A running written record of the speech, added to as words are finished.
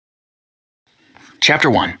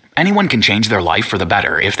Chapter 1. Anyone can change their life for the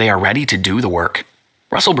better if they are ready to do the work.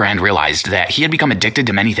 Russell Brand realized that he had become addicted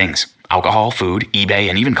to many things: alcohol, food, eBay,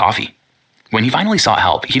 and even coffee. When he finally sought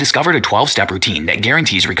help, he discovered a 12-step routine that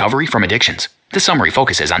guarantees recovery from addictions. This summary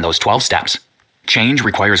focuses on those 12 steps. Change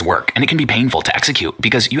requires work, and it can be painful to execute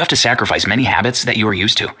because you have to sacrifice many habits that you are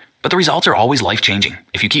used to. But the results are always life-changing.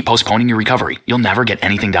 If you keep postponing your recovery, you'll never get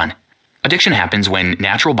anything done. Addiction happens when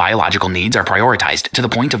natural biological needs are prioritized to the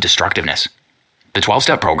point of destructiveness. The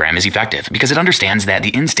 12-step program is effective because it understands that the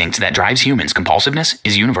instinct that drives humans' compulsiveness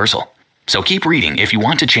is universal. So keep reading if you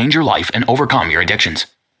want to change your life and overcome your addictions.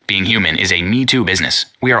 Being human is a Me Too business.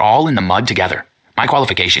 We are all in the mud together. My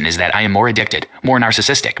qualification is that I am more addicted, more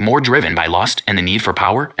narcissistic, more driven by lust and the need for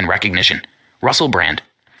power and recognition. Russell Brand.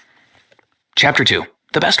 Chapter 2.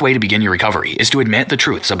 The best way to begin your recovery is to admit the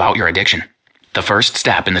truths about your addiction. The first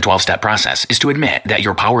step in the 12-step process is to admit that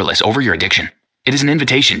you're powerless over your addiction. It is an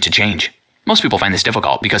invitation to change. Most people find this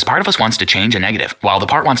difficult because part of us wants to change a negative, while the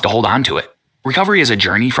part wants to hold on to it. Recovery is a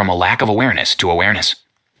journey from a lack of awareness to awareness.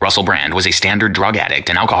 Russell Brand was a standard drug addict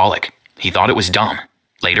and alcoholic. He thought it was dumb.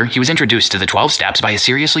 Later, he was introduced to the 12 steps by a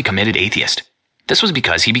seriously committed atheist. This was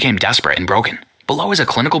because he became desperate and broken. Below is a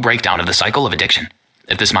clinical breakdown of the cycle of addiction.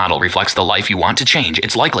 If this model reflects the life you want to change,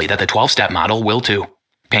 it's likely that the 12-step model will too.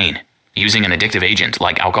 Pain. Using an addictive agent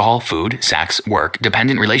like alcohol, food, sex, work,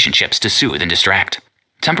 dependent relationships to soothe and distract.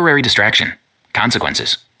 Temporary distraction.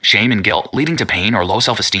 Consequences. Shame and guilt leading to pain or low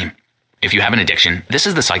self-esteem. If you have an addiction, this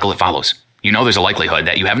is the cycle it follows. You know there's a likelihood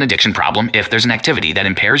that you have an addiction problem if there's an activity that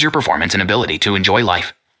impairs your performance and ability to enjoy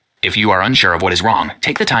life. If you are unsure of what is wrong,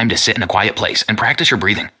 take the time to sit in a quiet place and practice your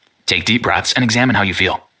breathing. Take deep breaths and examine how you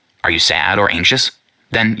feel. Are you sad or anxious?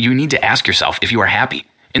 Then you need to ask yourself if you are happy.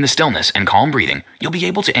 In the stillness and calm breathing, you'll be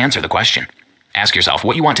able to answer the question. Ask yourself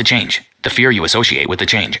what you want to change, the fear you associate with the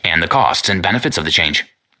change, and the costs and benefits of the change.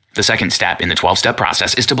 The second step in the 12-step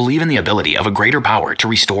process is to believe in the ability of a greater power to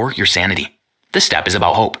restore your sanity. This step is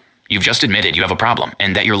about hope. You've just admitted you have a problem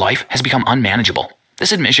and that your life has become unmanageable.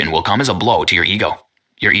 This admission will come as a blow to your ego.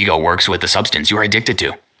 Your ego works with the substance you are addicted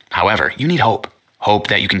to. However, you need hope. Hope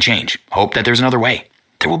that you can change. Hope that there's another way.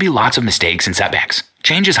 There will be lots of mistakes and setbacks.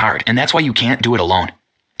 Change is hard, and that's why you can't do it alone.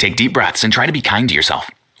 Take deep breaths and try to be kind to yourself.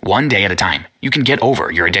 One day at a time, you can get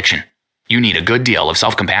over your addiction. You need a good deal of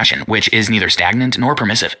self-compassion, which is neither stagnant nor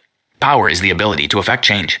permissive. Power is the ability to effect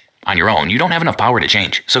change. On your own, you don't have enough power to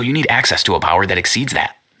change, so you need access to a power that exceeds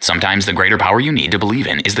that. Sometimes the greater power you need to believe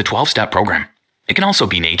in is the 12-step program. It can also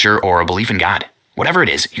be nature or a belief in God. Whatever it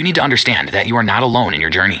is, you need to understand that you are not alone in your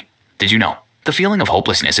journey. Did you know? The feeling of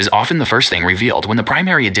hopelessness is often the first thing revealed when the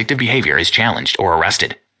primary addictive behavior is challenged or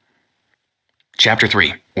arrested. Chapter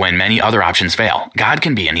 3. When many other options fail, God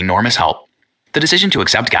can be an enormous help. The decision to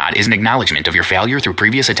accept God is an acknowledgement of your failure through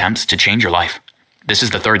previous attempts to change your life. This is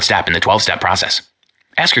the third step in the 12-step process.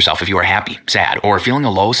 Ask yourself if you are happy, sad, or feeling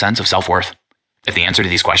a low sense of self-worth. If the answer to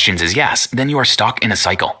these questions is yes, then you are stuck in a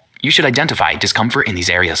cycle. You should identify discomfort in these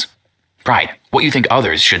areas. Pride, what you think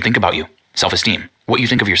others should think about you. Self-esteem, what you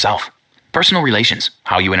think of yourself. Personal relations,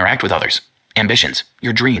 how you interact with others. Ambitions,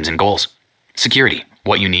 your dreams and goals. Security,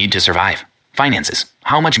 what you need to survive. Finances,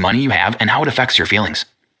 how much money you have and how it affects your feelings.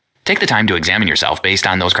 Take the time to examine yourself based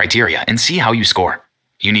on those criteria and see how you score.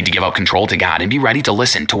 You need to give up control to God and be ready to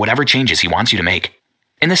listen to whatever changes He wants you to make.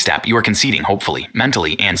 In this step, you are conceding, hopefully,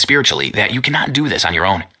 mentally, and spiritually, that you cannot do this on your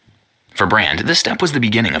own. For Brand, this step was the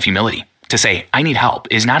beginning of humility. To say, I need help,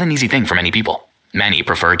 is not an easy thing for many people. Many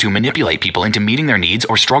prefer to manipulate people into meeting their needs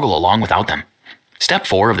or struggle along without them. Step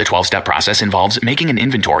 4 of the 12-step process involves making an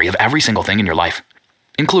inventory of every single thing in your life.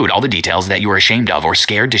 Include all the details that you are ashamed of or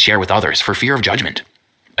scared to share with others for fear of judgment.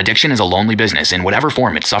 Addiction is a lonely business in whatever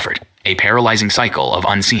form it suffered, a paralyzing cycle of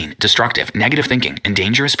unseen, destructive, negative thinking, and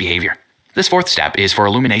dangerous behavior. This fourth step is for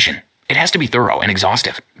illumination. It has to be thorough and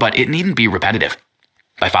exhaustive, but it needn't be repetitive.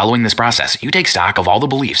 By following this process, you take stock of all the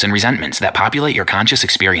beliefs and resentments that populate your conscious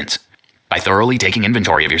experience. By thoroughly taking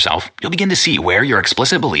inventory of yourself, you'll begin to see where your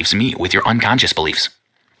explicit beliefs meet with your unconscious beliefs.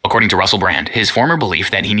 According to Russell Brand, his former belief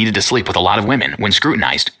that he needed to sleep with a lot of women when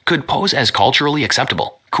scrutinized could pose as culturally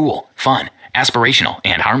acceptable, cool, fun, aspirational,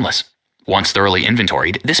 and harmless. Once thoroughly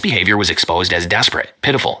inventoried, this behavior was exposed as desperate,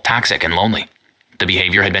 pitiful, toxic, and lonely. The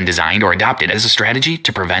behavior had been designed or adopted as a strategy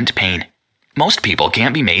to prevent pain. Most people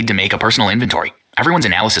can't be made to make a personal inventory. Everyone's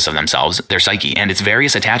analysis of themselves, their psyche, and its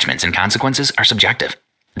various attachments and consequences are subjective.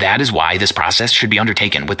 That is why this process should be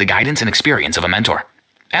undertaken with the guidance and experience of a mentor.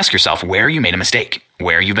 Ask yourself where you made a mistake,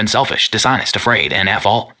 where you've been selfish, dishonest, afraid, and at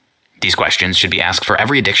fault. These questions should be asked for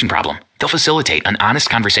every addiction problem. They'll facilitate an honest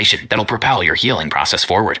conversation that'll propel your healing process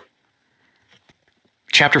forward.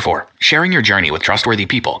 Chapter 4. Sharing your journey with trustworthy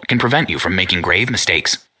people can prevent you from making grave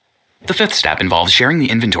mistakes. The fifth step involves sharing the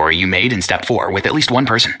inventory you made in step 4 with at least one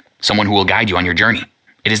person, someone who will guide you on your journey.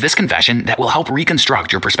 It is this confession that will help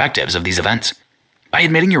reconstruct your perspectives of these events. By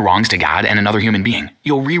admitting your wrongs to God and another human being,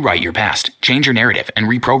 you'll rewrite your past, change your narrative, and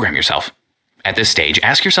reprogram yourself. At this stage,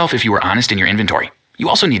 ask yourself if you were honest in your inventory. You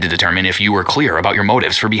also need to determine if you were clear about your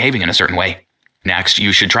motives for behaving in a certain way. Next,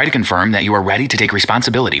 you should try to confirm that you are ready to take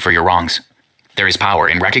responsibility for your wrongs. There is power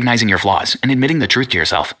in recognizing your flaws and admitting the truth to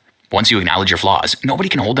yourself. Once you acknowledge your flaws, nobody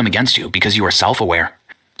can hold them against you because you are self-aware.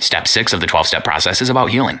 Step 6 of the 12-step process is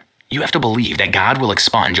about healing. You have to believe that God will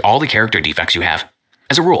expunge all the character defects you have.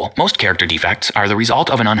 As a rule, most character defects are the result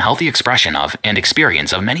of an unhealthy expression of and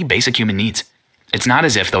experience of many basic human needs. It's not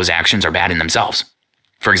as if those actions are bad in themselves.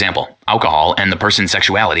 For example, alcohol and the person's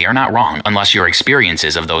sexuality are not wrong unless your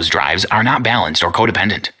experiences of those drives are not balanced or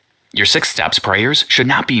codependent. Your 6 steps prayers should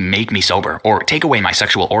not be "make me sober" or "take away my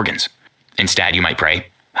sexual organs." Instead, you might pray,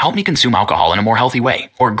 "Help me consume alcohol in a more healthy way,"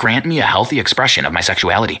 or "grant me a healthy expression of my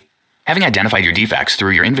sexuality." Having identified your defects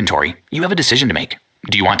through your inventory, you have a decision to make.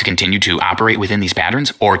 Do you want to continue to operate within these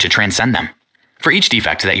patterns or to transcend them? For each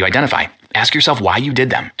defect that you identify, ask yourself why you did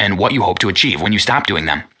them and what you hope to achieve when you stop doing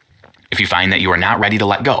them. If you find that you are not ready to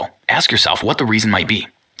let go, ask yourself what the reason might be.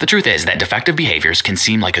 The truth is that defective behaviors can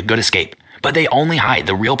seem like a good escape, but they only hide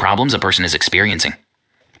the real problems a person is experiencing.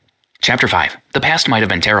 Chapter 5. The past might have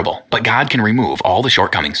been terrible, but God can remove all the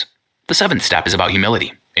shortcomings. The 7th step is about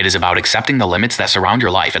humility. It is about accepting the limits that surround your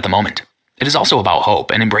life at the moment. It is also about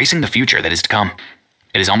hope and embracing the future that is to come.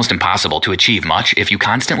 It is almost impossible to achieve much if you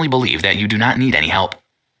constantly believe that you do not need any help.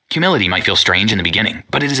 Humility might feel strange in the beginning,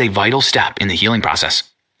 but it is a vital step in the healing process.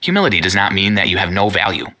 Humility does not mean that you have no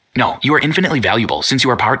value. No, you are infinitely valuable since you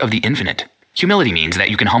are part of the infinite. Humility means that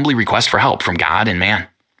you can humbly request for help from God and man.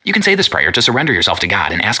 You can say this prayer to surrender yourself to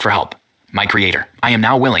God and ask for help. "My Creator, I am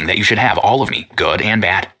now willing that you should have all of me, good and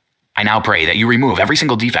bad. I now pray that you remove every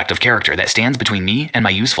single defect of character that stands between me and my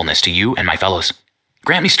usefulness to you and my fellows.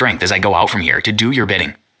 Grant me strength as I go out from here to do your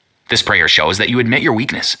bidding." This prayer shows that you admit your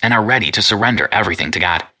weakness and are ready to surrender everything to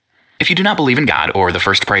God. If you do not believe in God or the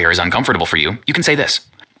first prayer is uncomfortable for you, you can say this: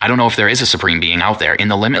 "I don't know if there is a supreme being out there in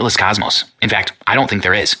the limitless cosmos. In fact, I don't think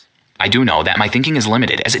there is. I do know that my thinking is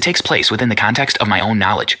limited as it takes place within the context of my own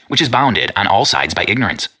knowledge, which is bounded on all sides by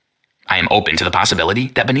ignorance. I am open to the possibility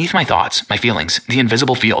that beneath my thoughts, my feelings, the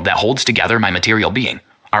invisible field that holds together my material being,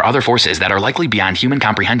 are other forces that are likely beyond human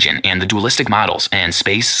comprehension and the dualistic models and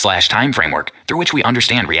space/time framework through which we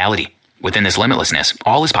understand reality. Within this limitlessness,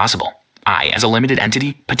 all is possible. I, as a limited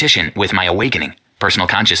entity, petition with my awakening, personal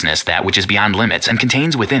consciousness that which is beyond limits and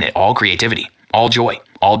contains within it all creativity, all joy,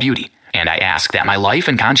 all beauty, and I ask that my life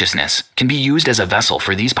and consciousness can be used as a vessel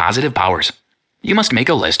for these positive powers." You must make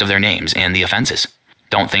a list of their names and the offenses.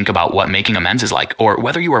 Don't think about what making amends is like or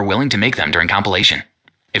whether you are willing to make them during compilation.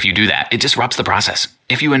 If you do that, it disrupts the process.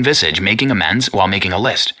 If you envisage making amends while making a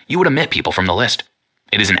list, you would omit people from the list.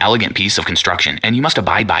 It is an elegant piece of construction, and you must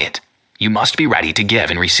abide by it. You must be ready to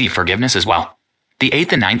give and receive forgiveness as well. The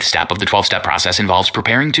 8th and 9th step of the 12-step process involves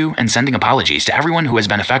preparing to and sending apologies to everyone who has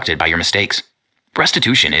been affected by your mistakes.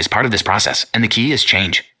 Restitution is part of this process, and the key is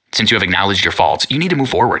change. Since you have acknowledged your faults, you need to move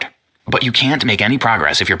forward. But you can't make any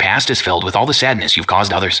progress if your past is filled with all the sadness you've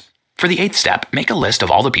caused others. For the 8th step, make a list of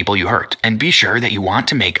all the people you hurt and be sure that you want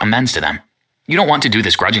to make amends to them. You don't want to do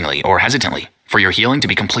this grudgingly or hesitantly. For your healing to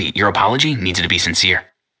be complete, your apology needs to be sincere.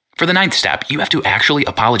 For the 9th step, you have to actually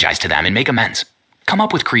apologize to them and make amends. Come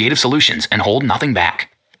up with creative solutions and hold nothing back.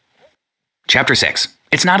 Chapter 6.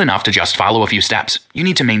 It's not enough to just follow a few steps. You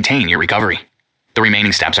need to maintain your recovery. The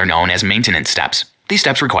remaining steps are known as maintenance steps. These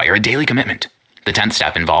steps require a daily commitment. The 10th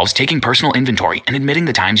step involves taking personal inventory and admitting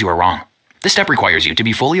the times you are wrong. This step requires you to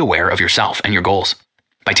be fully aware of yourself and your goals.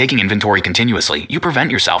 By taking inventory continuously, you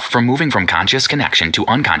prevent yourself from moving from conscious connection to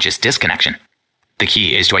unconscious disconnection. The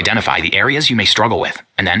key is to identify the areas you may struggle with,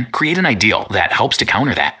 and then create an ideal that helps to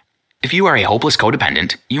counter that. If you are a hopeless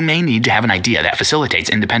codependent, you may need to have an idea that facilitates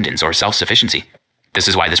independence or self-sufficiency. This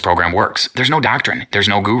is why this program works. There's no doctrine, there's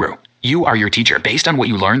no guru. You are your teacher based on what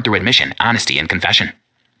you learned through admission, honesty, and confession.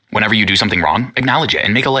 Whenever you do something wrong, acknowledge it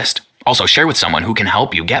and make a list. Also, share with someone who can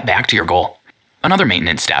help you get back to your goal. Another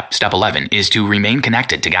maintenance step, step 11, is to remain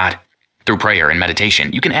connected to God. Through prayer and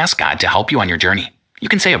meditation, you can ask God to help you on your journey. You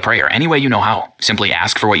can say a prayer any way you know how. Simply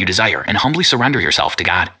ask for what you desire and humbly surrender yourself to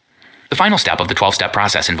God. The final step of the 12-step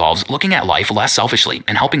process involves looking at life less selfishly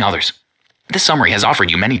and helping others. This summary has offered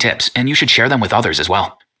you many tips, and you should share them with others as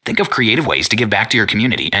well. Think of creative ways to give back to your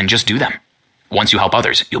community and just do them. Once you help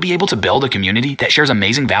others, you'll be able to build a community that shares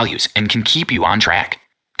amazing values and can keep you on track.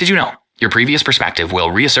 Did you know? Your previous perspective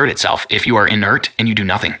will reassert itself if you are inert and you do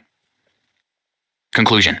nothing.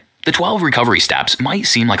 Conclusion. The 12 recovery steps might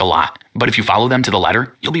seem like a lot, but if you follow them to the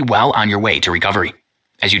letter, you'll be well on your way to recovery.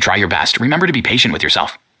 As you try your best, remember to be patient with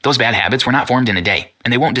yourself. Those bad habits were not formed in a day,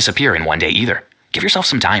 and they won't disappear in one day either. Give yourself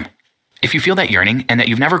some time. If you feel that yearning and that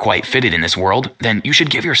you've never quite fitted in this world, then you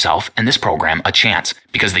should give yourself and this program a chance,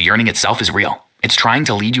 because the yearning itself is real. It's trying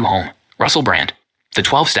to lead you home. Russell Brand. The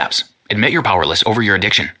 12 steps. Admit you're powerless over your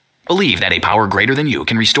addiction. Believe that a power greater than you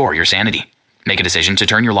can restore your sanity. Make a decision to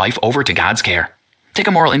turn your life over to God's care. Take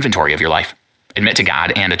a moral inventory of your life. Admit to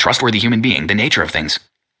God and a trustworthy human being the nature of things.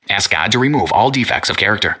 Ask God to remove all defects of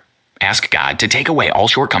character. Ask God to take away all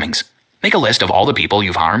shortcomings. Make a list of all the people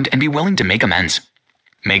you've harmed and be willing to make amends.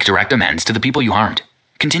 Make direct amends to the people you harmed.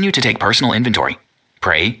 Continue to take personal inventory.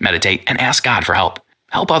 Pray, meditate, and ask God for help.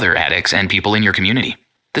 Help other addicts and people in your community.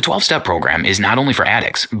 The 12-step program is not only for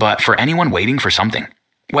addicts, but for anyone waiting for something.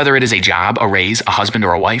 Whether it is a job, a raise, a husband,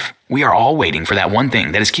 or a wife, we are all waiting for that one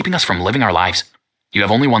thing that is keeping us from living our lives. You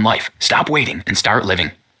have only one life. Stop waiting and start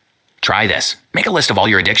living. Try this. Make a list of all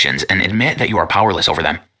your addictions and admit that you are powerless over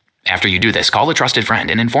them. After you do this, call a trusted friend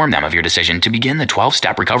and inform them of your decision to begin the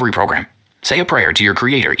 12-step recovery program. Say a prayer to your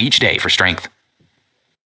Creator each day for strength.